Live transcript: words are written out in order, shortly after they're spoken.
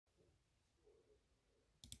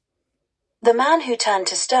The Man Who Turned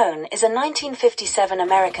to Stone is a 1957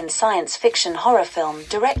 American science fiction horror film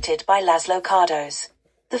directed by Laszlo Cardos.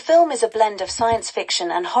 The film is a blend of science fiction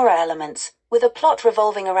and horror elements, with a plot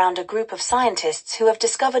revolving around a group of scientists who have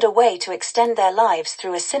discovered a way to extend their lives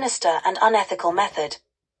through a sinister and unethical method.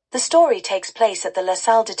 The story takes place at the La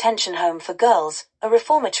Salle Detention Home for Girls, a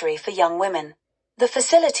reformatory for young women. The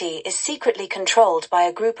facility is secretly controlled by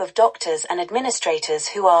a group of doctors and administrators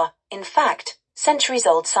who are, in fact,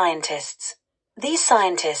 centuries-old scientists. These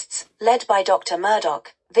scientists, led by Dr.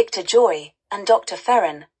 Murdoch, Victor Jory, and Dr.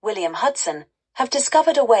 Ferren, William Hudson, have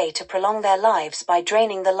discovered a way to prolong their lives by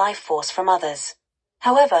draining the life force from others.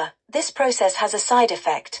 However, this process has a side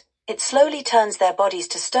effect. It slowly turns their bodies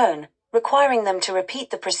to stone, requiring them to repeat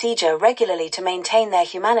the procedure regularly to maintain their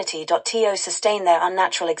humanity. To sustain their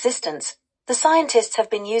unnatural existence, the scientists have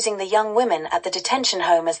been using the young women at the detention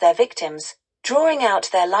home as their victims, drawing out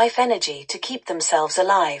their life energy to keep themselves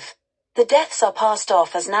alive. The deaths are passed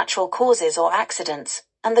off as natural causes or accidents,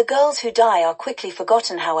 and the girls who die are quickly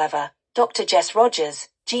forgotten. However, Dr. Jess Rogers,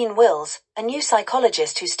 Jean Wills, a new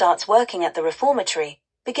psychologist who starts working at the reformatory,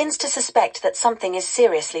 begins to suspect that something is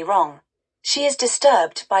seriously wrong. She is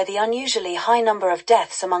disturbed by the unusually high number of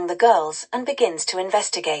deaths among the girls and begins to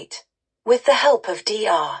investigate. With the help of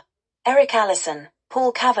Dr. Eric Allison,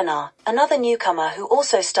 Paul Cavanagh, another newcomer who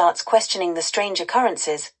also starts questioning the strange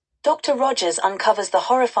occurrences, Dr. Rogers uncovers the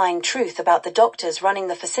horrifying truth about the doctors running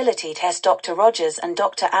the facility. As Dr. Rogers and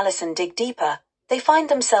Dr. Allison dig deeper, they find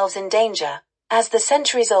themselves in danger, as the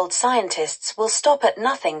centuries-old scientists will stop at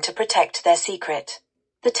nothing to protect their secret.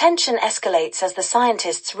 The tension escalates as the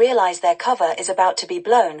scientists realize their cover is about to be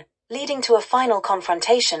blown, leading to a final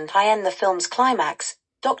confrontation. In the film's climax,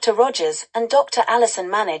 Dr. Rogers and Dr. Allison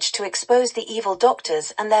manage to expose the evil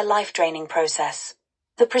doctors and their life-draining process.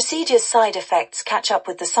 The procedure's side effects catch up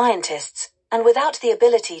with the scientists, and without the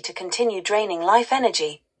ability to continue draining life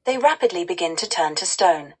energy, they rapidly begin to turn to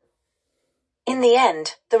stone. In the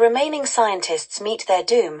end, the remaining scientists meet their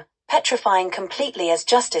doom, petrifying completely as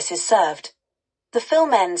justice is served. The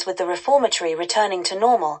film ends with the reformatory returning to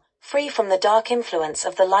normal, free from the dark influence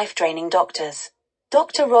of the life-draining doctors.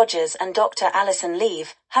 Dr. Rogers and Dr. Allison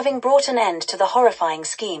leave, having brought an end to the horrifying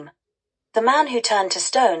scheme. The Man Who Turned to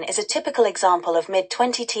Stone is a typical example of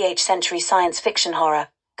mid-20th century science fiction horror,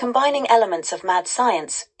 combining elements of mad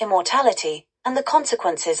science, immortality, and the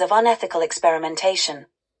consequences of unethical experimentation.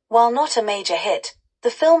 While not a major hit, the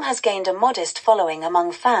film has gained a modest following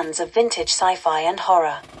among fans of vintage sci-fi and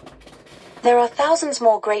horror. There are thousands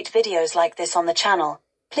more great videos like this on the channel.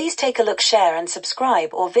 Please take a look, share and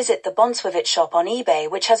subscribe, or visit the Bonswivit shop on eBay,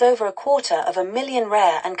 which has over 250,000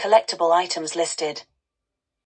 rare and collectible items listed.